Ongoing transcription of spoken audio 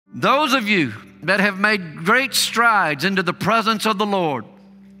Those of you that have made great strides into the presence of the Lord,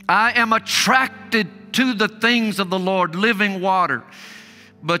 I am attracted to the things of the Lord, living water.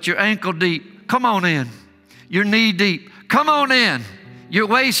 But you're ankle deep, come on in. You're knee deep, come on in. You're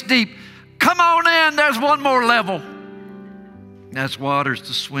waist deep, come on in. There's one more level. That's waters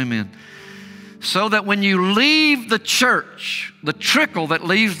to swim in. So that when you leave the church, the trickle that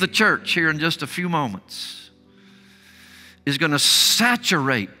leaves the church here in just a few moments is going to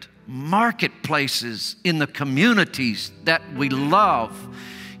saturate marketplaces in the communities that we love.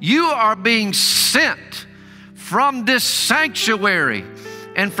 You are being sent from this sanctuary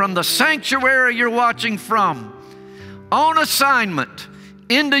and from the sanctuary you're watching from on assignment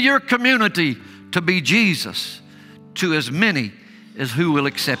into your community to be Jesus to as many as who will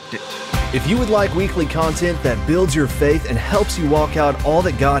accept it. If you would like weekly content that builds your faith and helps you walk out all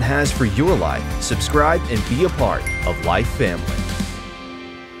that God has for your life, subscribe and be a part of Life Family.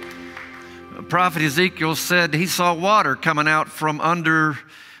 Prophet Ezekiel said he saw water coming out from under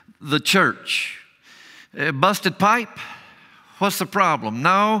the church. Busted pipe? What's the problem?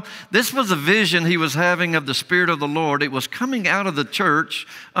 No, this was a vision he was having of the Spirit of the Lord. It was coming out of the church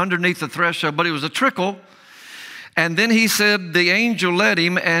underneath the threshold, but it was a trickle. And then he said, the angel led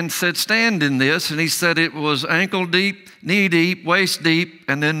him and said, stand in this. And he said it was ankle deep, knee deep, waist deep,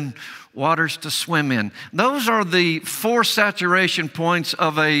 and then waters to swim in. Those are the 4 saturation points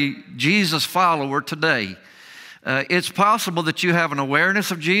of a Jesus follower today. It's possible that you have an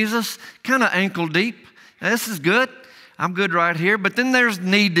awareness of Jesus, kind of ankle deep. This is good. I'm good right here. But then there's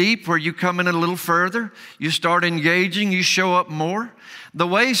knee deep where you come in a little further. You start engaging. You show up more. The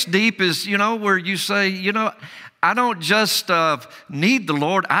waist deep is, where you say, I don't just need the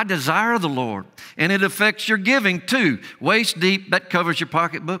Lord, I desire the Lord. And it affects your giving too. Waist deep, that covers your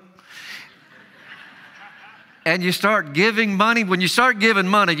pocketbook. And you start giving money. When you start giving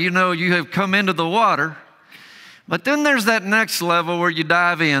money, you know you have come into the water. But then there's that next level where you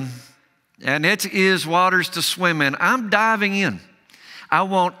dive in. And it is waters to swim in. I'm diving in. I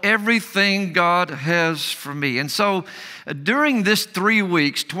want everything God has for me. And so during this 3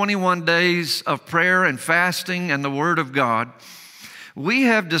 weeks, 21 days of prayer and fasting and the Word of God, we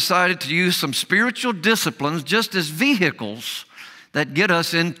have decided to use some spiritual disciplines just as vehicles that get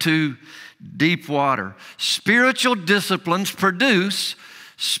us into deep water. Spiritual disciplines produce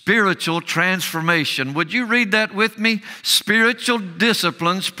spiritual transformation. Would you read that with me? Spiritual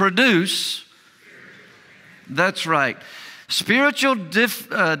disciplines produce. That's right. Spiritual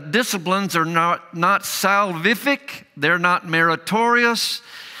disciplines are not salvific. They're not meritorious.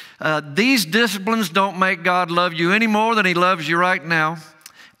 These disciplines don't make God love you any more than He loves you right now.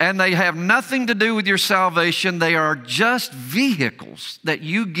 And they have nothing to do with your salvation. They are just vehicles that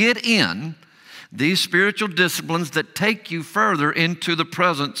you get in, these spiritual disciplines that take you further into the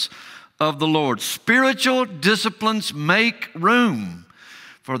presence of the Lord. Spiritual disciplines make room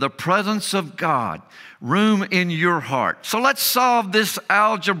for the presence of God, room in your heart. So let's solve this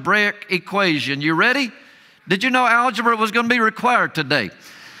algebraic equation. You ready? Did you know algebra was going to be required today?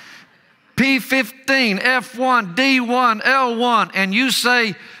 P15, F1, D1, L1, and you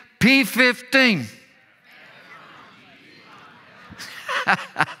say P15.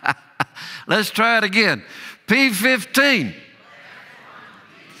 Let's try it again. P15.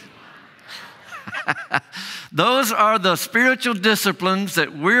 Those are the spiritual disciplines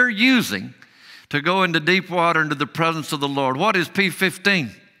that we're using to go into deep water, into the presence of the Lord. What is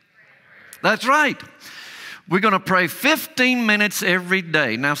P15? That's right. We're going to pray 15 minutes every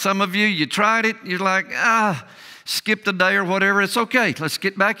day. Now, some of you, you tried it. You're like, skip the day or whatever. It's okay. Let's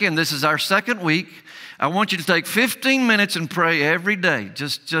get back in. This is our second week. I want you to take 15 minutes and pray every day,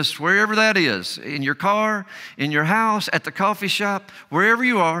 just wherever that is, in your car, in your house, at the coffee shop, wherever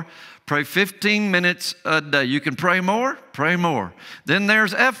you are. Pray 15 minutes a day. You can pray more, pray more. Then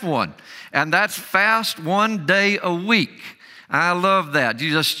there's F1, and that's fast 1 day a week. I love that.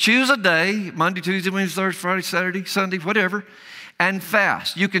 You just choose a day, Monday, Tuesday, Wednesday, Thursday, Friday, Saturday, Sunday, whatever, and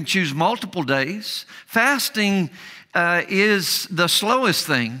fast. You can choose multiple days. Fasting is the slowest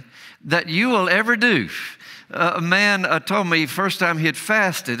thing that you will ever do. A man told me first time he had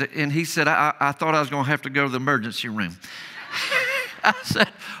fasted, and he said, I thought I was going to have to go to the emergency room. I said,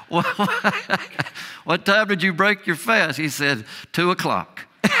 well, what time did you break your fast? He said, 2 o'clock.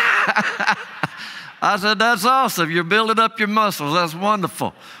 I said, that's awesome. You're building up your muscles. That's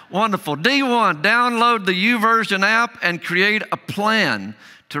wonderful. Wonderful. D1, download the YouVersion app and create a plan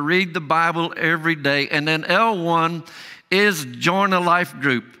to read the Bible every day. And then L1 is join a life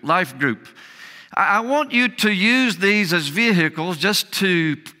group. I want you to use these as vehicles just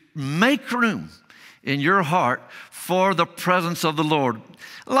to make room in your heart for the presence of the Lord.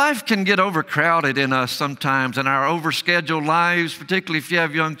 Life can get overcrowded in us sometimes, in our overscheduled lives, particularly if you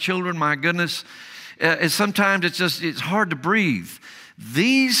have young children. My goodness, sometimes it's hard to breathe.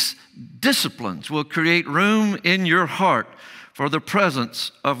 These disciplines will create room in your heart for the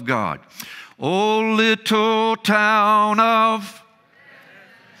presence of God. O little town of,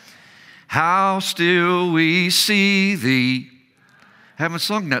 how still we see thee. Haven't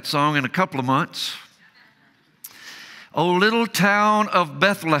sung that song in a couple of months. O little town of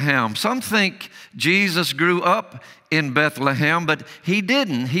Bethlehem. Some think Jesus grew up in Bethlehem, but he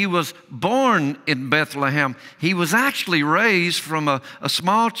didn't. He was born in Bethlehem. He was actually raised from a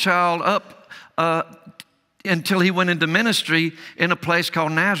small child up until he went into ministry in a place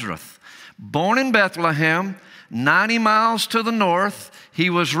called Nazareth. Born in Bethlehem, 90 miles to the north, he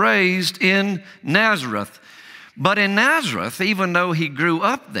was raised in Nazareth. But in Nazareth, even though he grew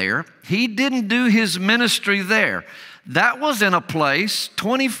up there, he didn't do his ministry there. That was in a place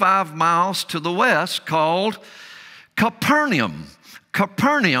 25 miles to the west called Capernaum.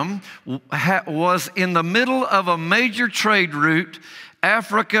 Capernaum was in the middle of a major trade route,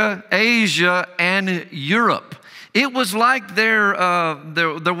 Africa, Asia, and Europe. It was like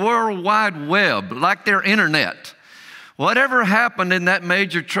the World Wide Web, like their internet. Whatever happened in that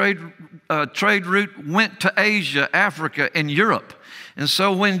major trade route went to Asia, Africa, and Europe. And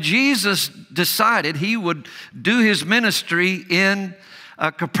so when Jesus decided he would do his ministry in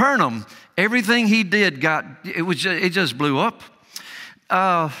Capernaum, everything he did it just blew up.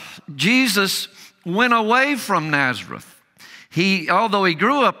 Jesus went away from Nazareth. Although he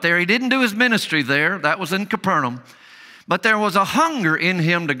grew up there, he didn't do his ministry there. That was in Capernaum. But there was a hunger in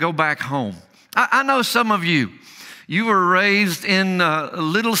him to go back home. I know some of you were raised in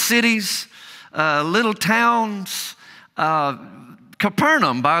little cities, little towns.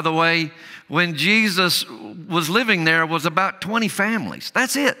 Capernaum, by the way, when Jesus was living there, was about 20 families.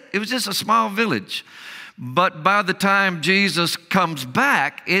 That's it. It was just a small village. But by the time Jesus comes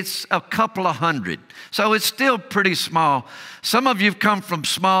back, it's a couple of hundred. So it's still pretty small. Some of you have come from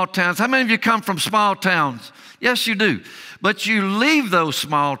small towns. How many of you come from small towns? Yes, you do. But you leave those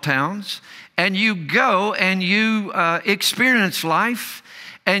small towns and you go and you experience life.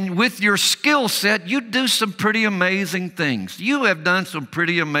 And with your skill set, you do some pretty amazing things. You have done some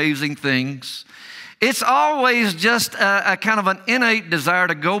pretty amazing things. It's always just a kind of an innate desire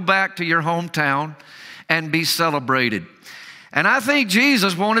to go back to your hometown and be celebrated. And I think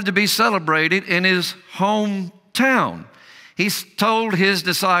Jesus wanted to be celebrated in his hometown. He told his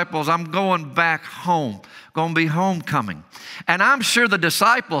disciples, I'm going back home, going to be homecoming. And I'm sure the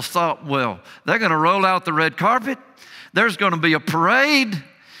disciples thought, well, they're going to roll out the red carpet. There's going to be a parade.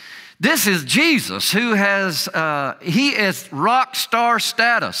 This is Jesus who he is rock star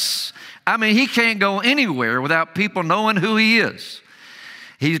status. I mean, he can't go anywhere without people knowing who he is.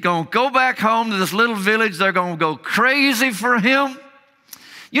 He's going to go back home to this little village. They're going to go crazy for him.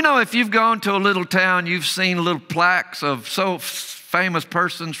 You know, if you've gone to a little town, you've seen little plaques of so famous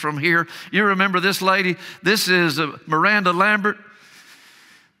persons from here. You remember this lady? This is Miranda Lambert,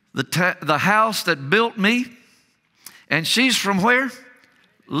 the house that built me. And she's from where?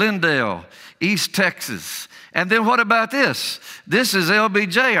 Lindale, East Texas. And then what about this? This is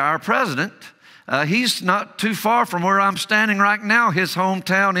LBJ, our president. He's not too far from where I'm standing right now, his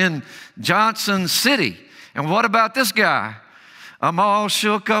hometown in Johnson City. And what about this guy? I'm all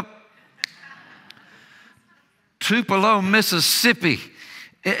shook up. Tupelo, Mississippi.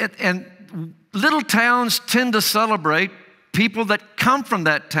 And little towns tend to celebrate people that come from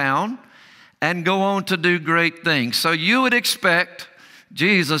that town and go on to do great things. So you would expect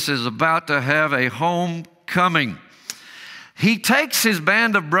Jesus is about to have a homecoming. He takes his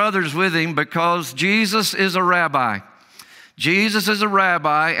band of brothers with him because Jesus is a rabbi. Jesus is a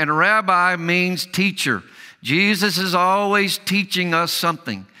rabbi, and rabbi means teacher. Jesus is always teaching us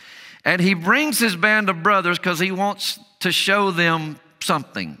something. And he brings his band of brothers because he wants to show them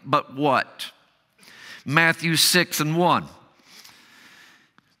something. But what? Matthew 6:1.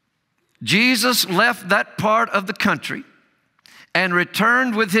 Jesus left that part of the country and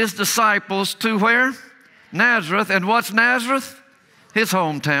returned with his disciples to where? Nazareth. And what's Nazareth? His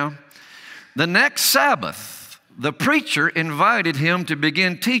hometown. The next Sabbath, the preacher invited him to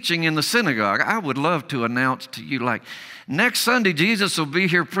begin teaching in the synagogue. I would love to announce to you, like, next Sunday, Jesus will be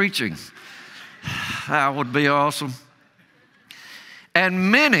here preaching. That would be awesome.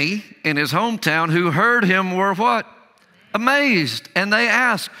 And many in his hometown who heard him were what? Amazed. And they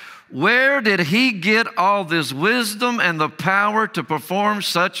asked, where did he get all this wisdom and the power to perform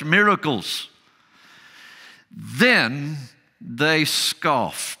such miracles? Then they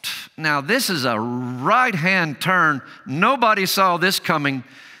scoffed. Now, this is a right-hand turn. Nobody saw this coming.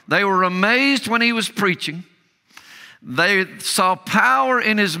 They were amazed when he was preaching. They saw power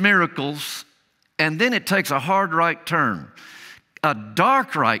in his miracles, and then it takes a hard right turn, a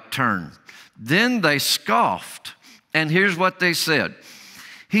dark right turn. Then they scoffed, and here's what they said.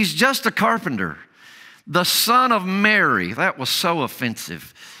 He's just a carpenter, the son of Mary. That was so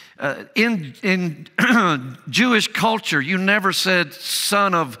offensive. In Jewish culture, you never said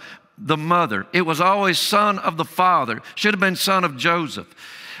son of the mother. It was always son of the father. Should have been son of Joseph.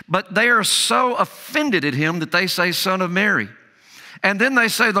 But they are so offended at him that they say son of Mary. And then they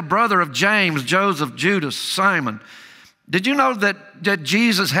say the brother of James, Joseph, Judas, Simon. Did you know that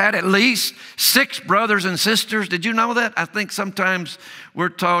Jesus had at least 6 brothers and sisters? Did you know that? I think sometimes we're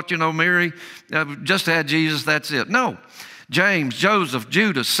taught, Mary just had Jesus, that's it. No. James, Joseph,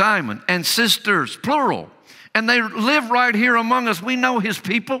 Judas, Simon, and sisters, plural. And they live right here among us. We know his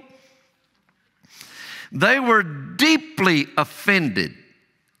people. They were deeply offended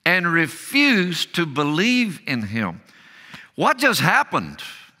and refused to believe in him. What just happened?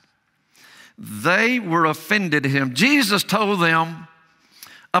 They were offended at him. Jesus told them,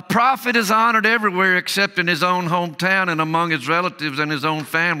 a prophet is honored everywhere except in his own hometown and among his relatives and his own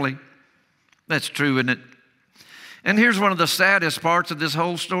family. That's true, isn't it? And here's one of the saddest parts of this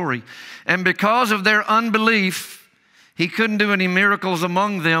whole story. And because of their unbelief, he couldn't do any miracles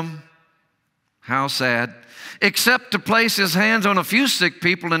among them. How sad. Except to place his hands on a few sick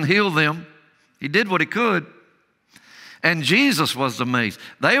people and heal them. He did what he could. And Jesus was amazed.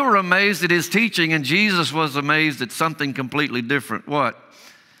 They were amazed at his teaching, and Jesus was amazed at something completely different. What?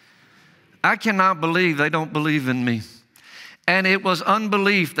 I cannot believe they don't believe in me. And it was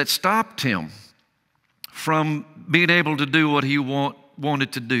unbelief that stopped him from being able to do what he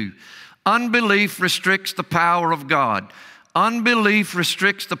wanted to do. Unbelief restricts the power of God. Unbelief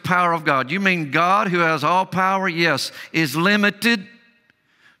restricts the power of God. You mean God, who has all power, yes, is limited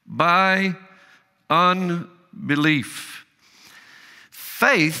by unbelief.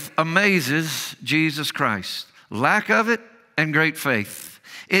 Faith amazes Jesus Christ. Lack of it and great faith.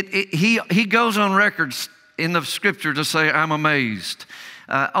 He goes on record in the scripture to say, I'm amazed.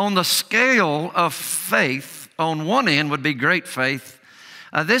 On the scale of faith, on one end would be great faith.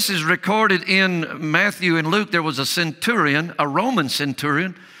 This is recorded in Matthew and Luke. There was a centurion, a Roman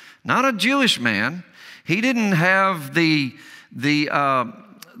centurion, not a Jewish man. He didn't have the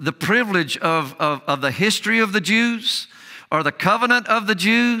privilege of the history of the Jews, or the covenant of the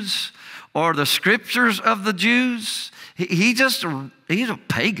Jews, or the scriptures of the Jews. He's a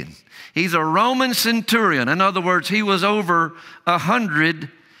pagan. He's a Roman centurion. In other words, he was over 100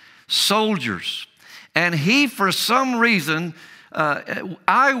 soldiers. And he, for some reason,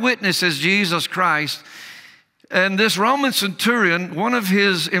 eyewitnesses Jesus Christ. And this Roman centurion, one of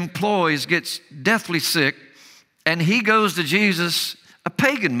his employees, gets deathly sick. And he goes to Jesus, a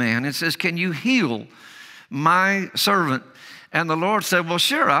pagan man, and says, can you heal my servant? And the Lord said, well,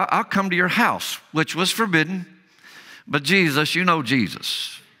 sure, I'll come to your house, which was forbidden. But Jesus, you know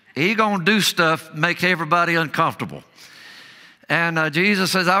Jesus. He gonna do stuff, make everybody uncomfortable. And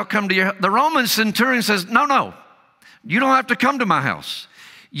Jesus says, I'll come to your house. The Roman centurion says, no, you don't have to come to my house.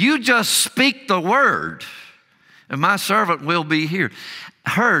 You just speak the word, and my servant will be here.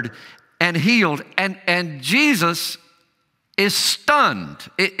 Heard and healed. And Jesus is stunned.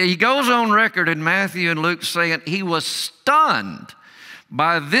 He goes on record in Matthew and Luke saying he was stunned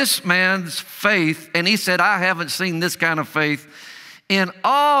by this man's faith. And he said, I haven't seen this kind of faith in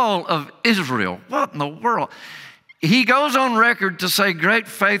all of Israel. What in the world? He goes on record to say, great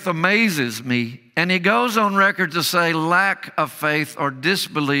faith amazes me. And he goes on record to say, lack of faith or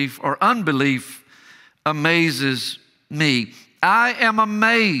disbelief or unbelief amazes me. I am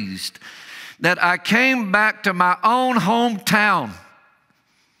amazed that I came back to my own hometown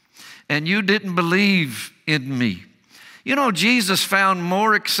and you didn't believe in me. You know, Jesus found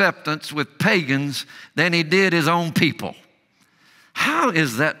more acceptance with pagans than he did his own people. How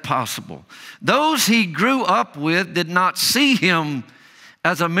is that possible? Those he grew up with did not see him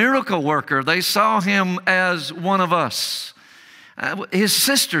as a miracle worker. They saw him as one of us. His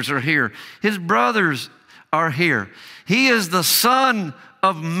sisters are here. His brothers are here. He is the son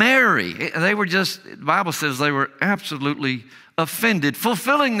of Mary. The Bible says they were absolutely offended.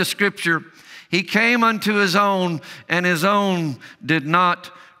 Fulfilling the scripture, he came unto his own, and his own did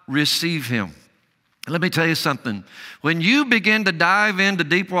not receive him. Let me tell you something. When you begin to dive into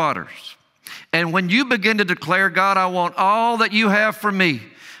deep waters, and when you begin to declare, God, I want all that you have for me.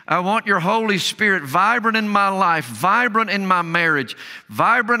 I want your Holy Spirit vibrant in my life, vibrant in my marriage,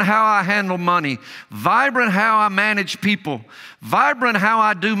 vibrant how I handle money, vibrant how I manage people, vibrant how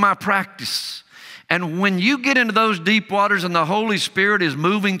I do my practice. And when you get into those deep waters and the Holy Spirit is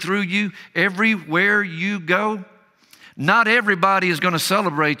moving through you everywhere you go, not everybody is going to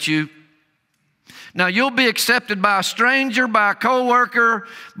celebrate you. Now, you'll be accepted by a stranger, by a coworker,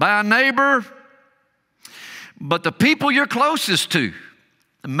 by a neighbor, but the people you're closest to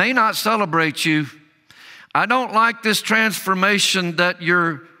may not celebrate you. I don't like this transformation that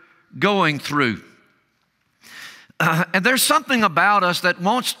you're going through. And there's something about us that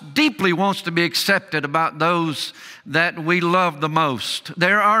deeply wants to be accepted about those that we love the most.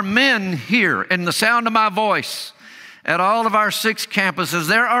 There are men here in the sound of my voice at all of our 6 campuses.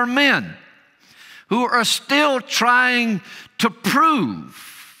 There are men who are still trying to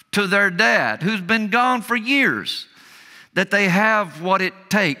prove to their dad, who's been gone for years, that they have what it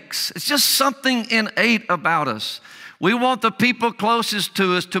takes. It's just something innate about us. We want the people closest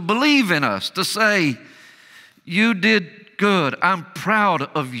to us to believe in us, to say, you did good. I'm proud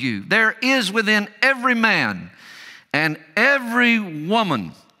of you. There is within every man and every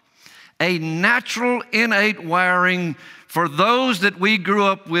woman a natural, innate wiring for those that we grew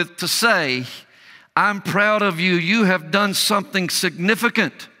up with to say, I'm proud of you. You have done something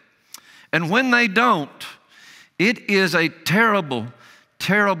significant. And when they don't, it is a terrible,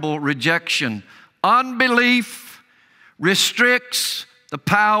 terrible rejection. Unbelief restricts the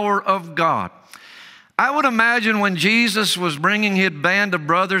power of God. I would imagine when Jesus was bringing his band of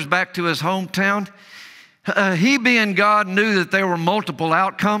brothers back to his hometown, he being God knew that there were multiple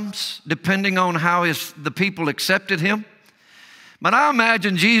outcomes depending on how the people accepted him. But I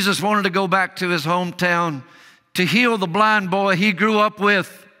imagine Jesus wanted to go back to his hometown to heal the blind boy he grew up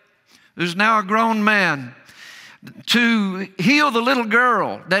with, who's now a grown man, to heal the little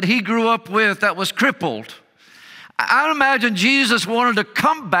girl that he grew up with that was crippled. I imagine Jesus wanted to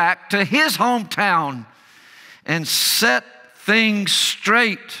come back to his hometown and set things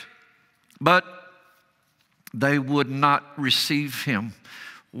straight, but they would not receive him.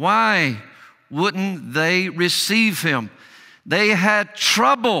 Why wouldn't they receive him? They had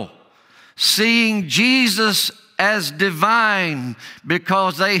trouble seeing Jesus as divine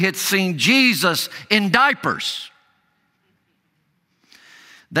because they had seen Jesus in diapers.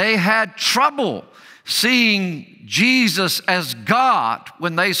 They had trouble seeing Jesus as God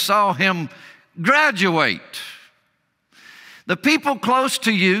when they saw him graduate. The people close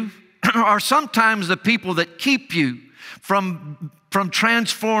to you are sometimes the people that keep you from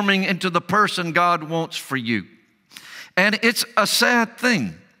transforming into the person God wants for you. And it's a sad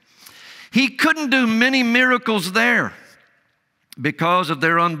thing. He couldn't do many miracles there because of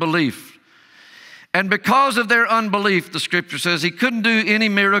their unbelief. And because of their unbelief, the scripture says, he couldn't do any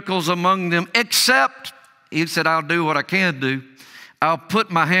miracles among them except, he said, I'll do what I can do. I'll put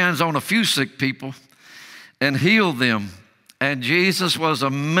my hands on a few sick people and heal them. And Jesus was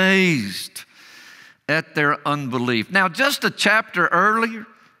amazed at their unbelief. Now, just a chapter earlier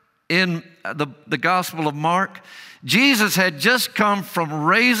in the Gospel of Mark, Jesus had just come from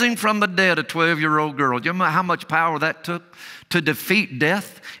raising from the dead a 12-year-old girl. Do you know how much power that took to defeat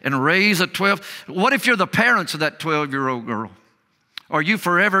death and raise a 12? What if you're the parents of that 12-year-old girl? Are you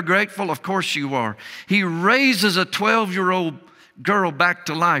forever grateful? Of course you are. He raises a 12-year-old girl back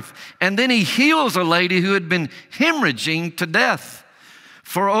to life. And then he heals a lady who had been hemorrhaging to death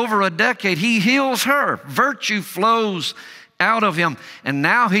for over a decade. He heals her. Virtue flows out of him. And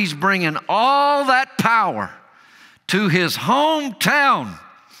now he's bringing all that power to his hometown.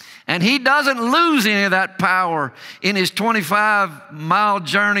 And he doesn't lose any of that power in his 25-mile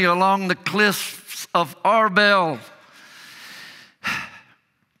journey along the cliffs of Arbel.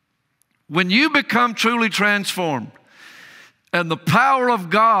 When you become truly transformed and the power of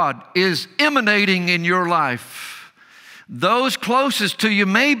God is emanating in your life, those closest to you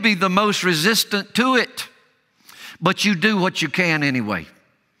may be the most resistant to it, but you do what you can anyway.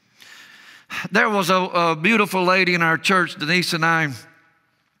 There was a beautiful lady in our church, Denise and I.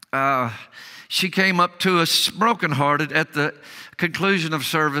 She came up to us brokenhearted at the conclusion of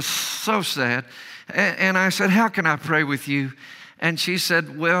service, so sad. And I said, how can I pray with you? And she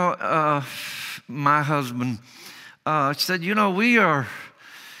said, well, my husband said, you know, we're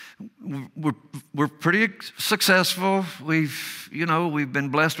pretty successful. We've been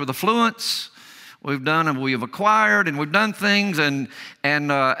blessed with affluence. We've acquired and we've done things, and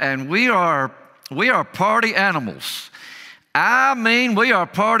we are party animals. I mean, we are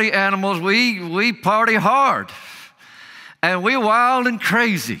party animals. We party hard, and we're wild and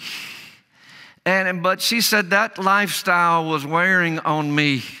crazy. But she said that lifestyle was wearing on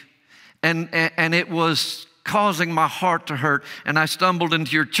me. and it was causing my heart to hurt. And I stumbled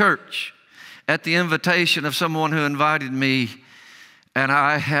into your church at the invitation of someone who invited me, and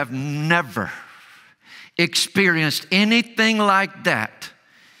I have never experienced anything like that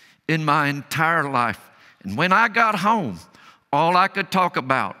in my entire life. And when I got home, all I could talk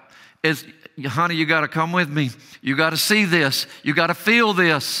about is, honey, you got to come with me. You got to see this. You got to feel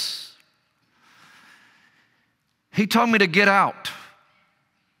this. He told me to get out.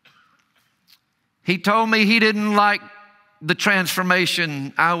 He told me he didn't like the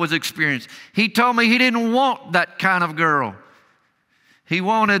transformation I was experiencing. He told me he didn't want that kind of girl. He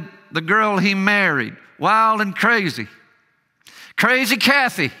wanted the girl he married, wild and crazy. Crazy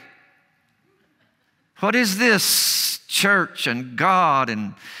Kathy. What is this church and God?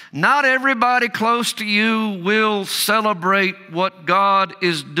 And not everybody close to you will celebrate what God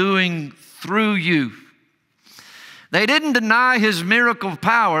is doing through you. They didn't deny his miracle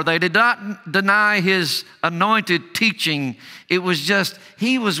power. They did not deny his anointed teaching. It was just,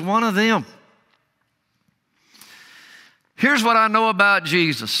 he was one of them. Here's what I know about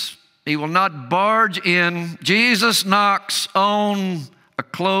Jesus. He will not barge in. Jesus knocks on a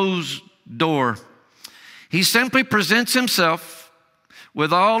closed door. He simply presents himself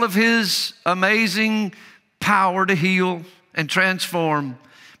with all of his amazing power to heal and transform,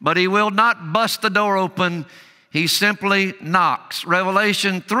 but he will not bust the door open. He simply knocks.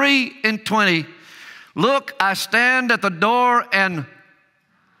 Revelation 3:20. Look, I stand at the door and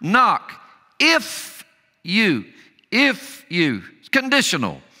knock. If you, it's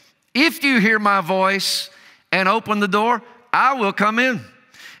conditional. If you hear my voice and open the door, I will come in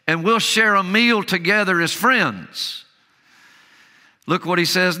and we'll share a meal together as friends. Look what he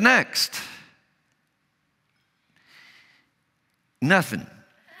says next. Nothing.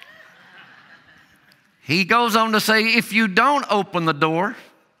 He goes on to say, if you don't open the door,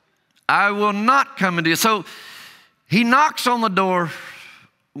 I will not come into you. So he knocks on the door,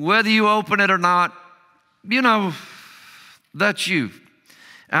 whether you open it or not, that's you.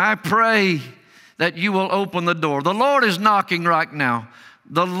 I pray that you will open the door. The Lord is knocking right now.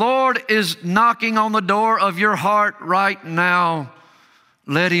 The Lord is knocking on the door of your heart right now.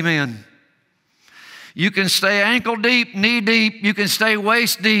 Let him in. You can stay ankle deep, knee deep. You can stay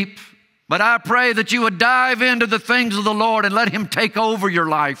waist deep. But I pray that you would dive into the things of the Lord and let him take over your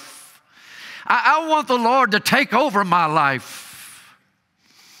life. I want the Lord to take over my life.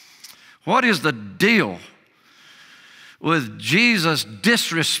 What is the deal with Jesus'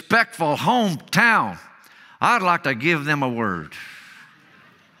 disrespectful hometown? I'd like to give them a word.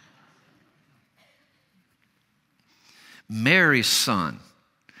 Mary's son.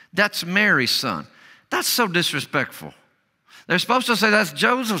 That's Mary's son. That's so disrespectful. They're supposed to say that's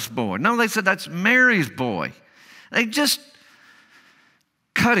Joseph's boy. No, they said that's Mary's boy. They just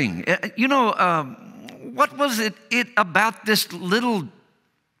cutting. What was it about this little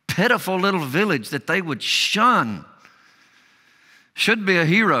pitiful little village that they would shun? Should be a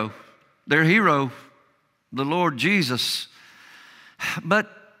hero. Their hero, the Lord Jesus. But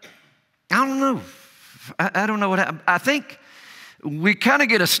I don't know. I don't know what happened. I think we kind of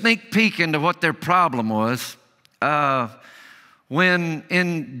get a sneak peek into what their problem was. When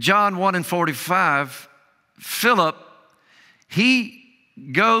in John 1:45, Philip, he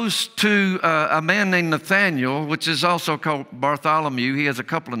goes to a man named Nathanael, which is also called Bartholomew. He has a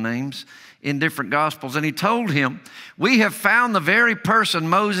couple of names in different Gospels. And he told him, we have found the very person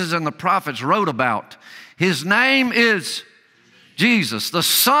Moses and the prophets wrote about. His name is Jesus, the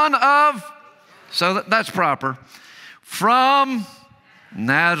son of, so that's proper, from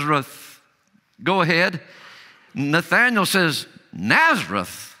Nazareth. Go ahead. Nathanael says,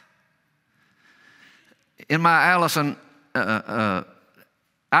 Nazareth? In my Alan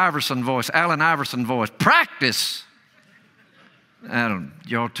Iverson voice, practice.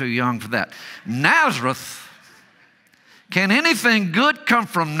 You're too young for that. Nazareth? Can anything good come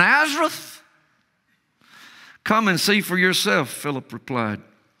from Nazareth? Come and see for yourself, Philip replied.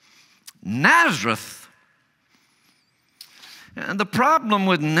 Nazareth? And the problem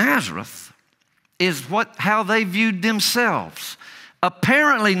with Nazareth is how they viewed themselves.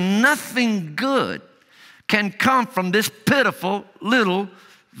 Apparently nothing good can come from this pitiful little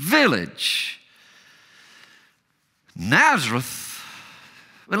village. Nazareth,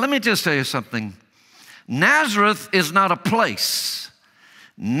 well, let me just tell you something. Nazareth is not a place.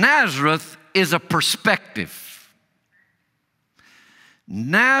 Nazareth is a perspective.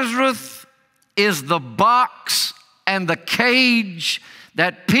 Nazareth is the box and the cage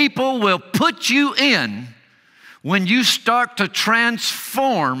that people will put you in when you start to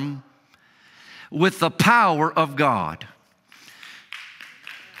transform with the power of God.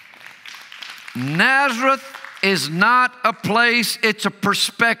 Nazareth is not a place, it's a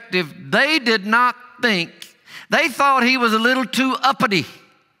perspective. They did not think, they thought he was a little too uppity.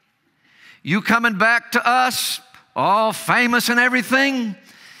 You coming back to us, all famous and everything?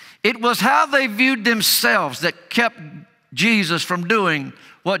 It was how they viewed themselves that kept Jesus from doing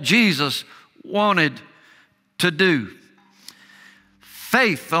what Jesus wanted to do.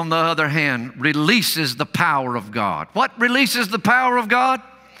 Faith, on the other hand, releases the power of God. What releases the power of God?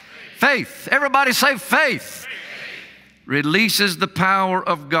 Faith. Everybody say faith. Releases the power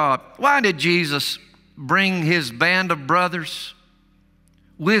of God. Why did Jesus bring his band of brothers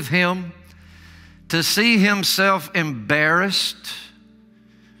with him? To see himself embarrassed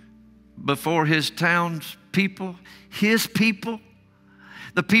before his townspeople, his people,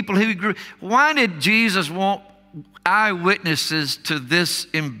 the people he grew. Why did Jesus want eyewitnesses to this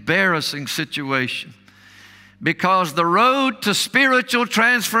embarrassing situation? Because the road to spiritual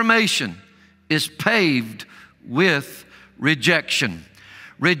transformation is paved with rejection.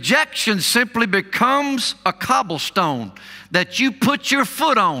 Rejection simply becomes a cobblestone that you put your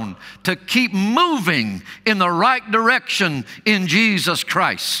foot on to keep moving in the right direction in Jesus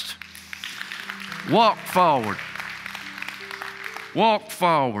Christ. Walk forward. Walk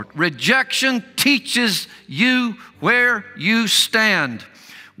forward. Rejection teaches you where you stand.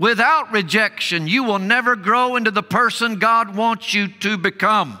 Without rejection, you will never grow into the person God wants you to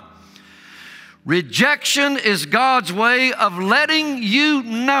become. Rejection is God's way of letting you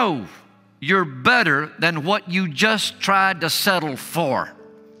know you're better than what you just tried to settle for.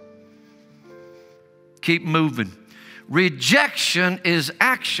 Keep moving. Rejection is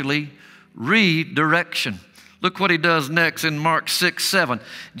actually redirection. Look what he does next in Mark 6:7.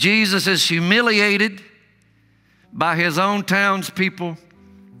 Jesus is humiliated by his own townspeople.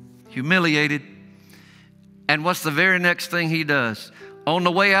 Humiliated. And what's the very next thing he does? On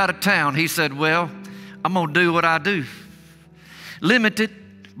the way out of town, he said, well, I'm going to do what I do. Limited,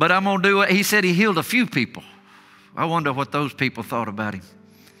 but I'm going to do it. He said he healed a few people. I wonder what those people thought about him.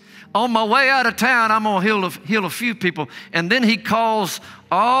 On my way out of town, I'm going to heal a few people. And then he calls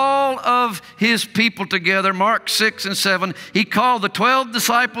all of his people together. Mark 6 and 7. He called the 12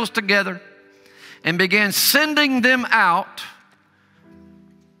 disciples together and began sending them out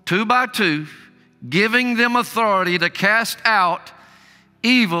 2 by 2, giving them authority to cast out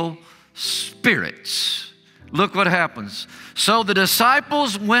evil spirits. Look what happens. So the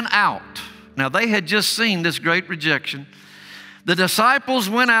disciples went out. Now they had just seen this great rejection. The disciples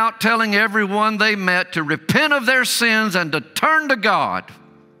went out telling everyone they met to repent of their sins and to turn to God.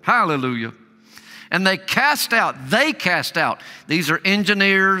 Hallelujah. And they cast out. These are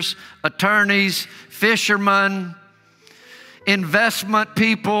engineers, attorneys, fishermen, investment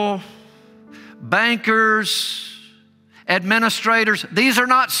people, bankers, administrators. These are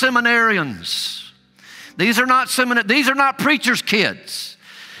not seminarians. These are not preachers' kids.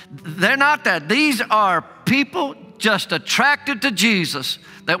 They're not that. These are people just attracted to Jesus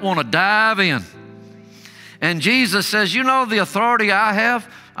that want to dive in. And Jesus says, you know the authority I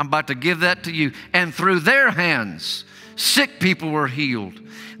have? I'm about to give that to you. And through their hands, sick people were healed.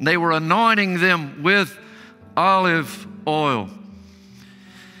 And they were anointing them with olive oil.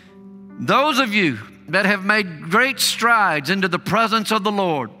 Those of you that have made great strides into the presence of the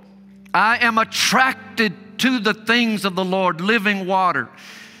Lord, I am attracted to the things of the Lord, living water.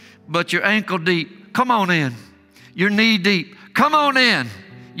 But you're ankle deep, come on in. You're knee deep, come on in.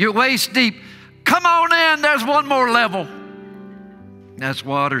 You're waist deep, come on in. There's one more level. That's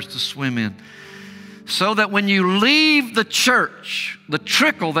waters to swim in. So that when you leave the church, the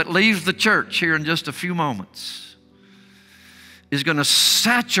trickle that leaves the church here in just a few moments is going to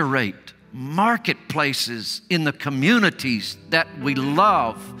saturate marketplaces in the communities that we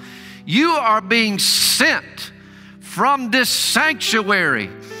love. You are being sent from this sanctuary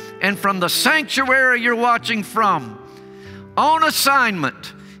and from the sanctuary you're watching from on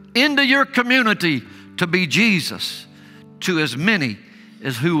assignment into your community to be Jesus to as many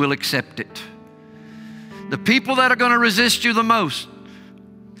as who will accept it. The people that are going to resist you the most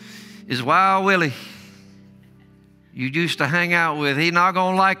is Wild Willie. You used to hang out with. He's not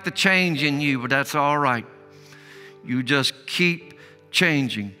going to like the change in you, but that's all right. You just keep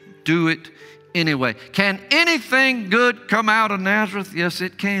changing. Do it anyway. Can anything good come out of Nazareth? Yes,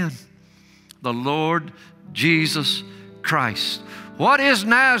 it can. The Lord Jesus Christ. What is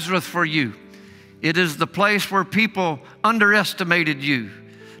Nazareth for you? It is the place where people underestimated you,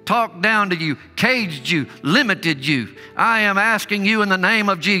 talked down to you, caged you, limited you. I am asking you in the name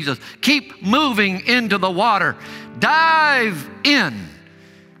of Jesus, keep moving into the water. Dive in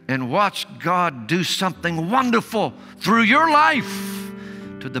and watch God do something wonderful through your life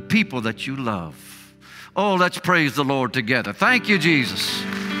to the people that you love. Oh, let's praise the Lord together. Thank you, Jesus.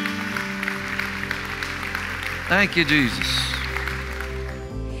 Thank you, Jesus.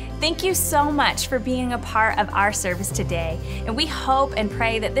 Thank you so much for being a part of our service today. And we hope and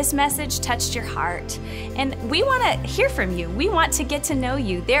pray that this message touched your heart. And we want to hear from you. We want to get to know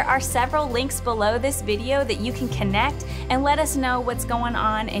you. There are several links below this video that you can connect and let us know what's going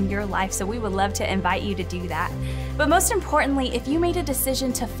on in your life. So we would love to invite you to do that. But most importantly, if you made a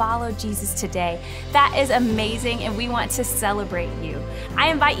decision to follow Jesus today, that is amazing and we want to celebrate you. I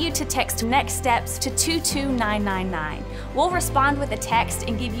invite you to text Next Steps to 22999. We'll respond with a text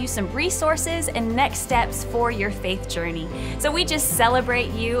and give you some resources and next steps for your faith journey. So we just celebrate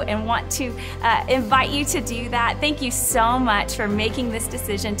you and want to invite you to do that. Thank you so much for making this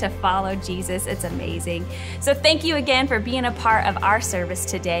decision to follow Jesus. It's amazing. So thank you again for being a part of our service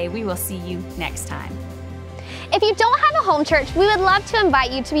today. We will see you next time. If you don't have a home church, we would love to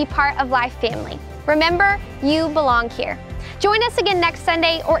invite you to be part of Life Family. Remember, you belong here. Join us again next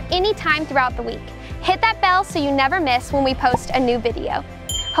Sunday or any time throughout the week. Hit that bell so you never miss when we post a new video.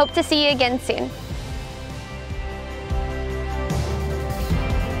 Hope to see you again soon.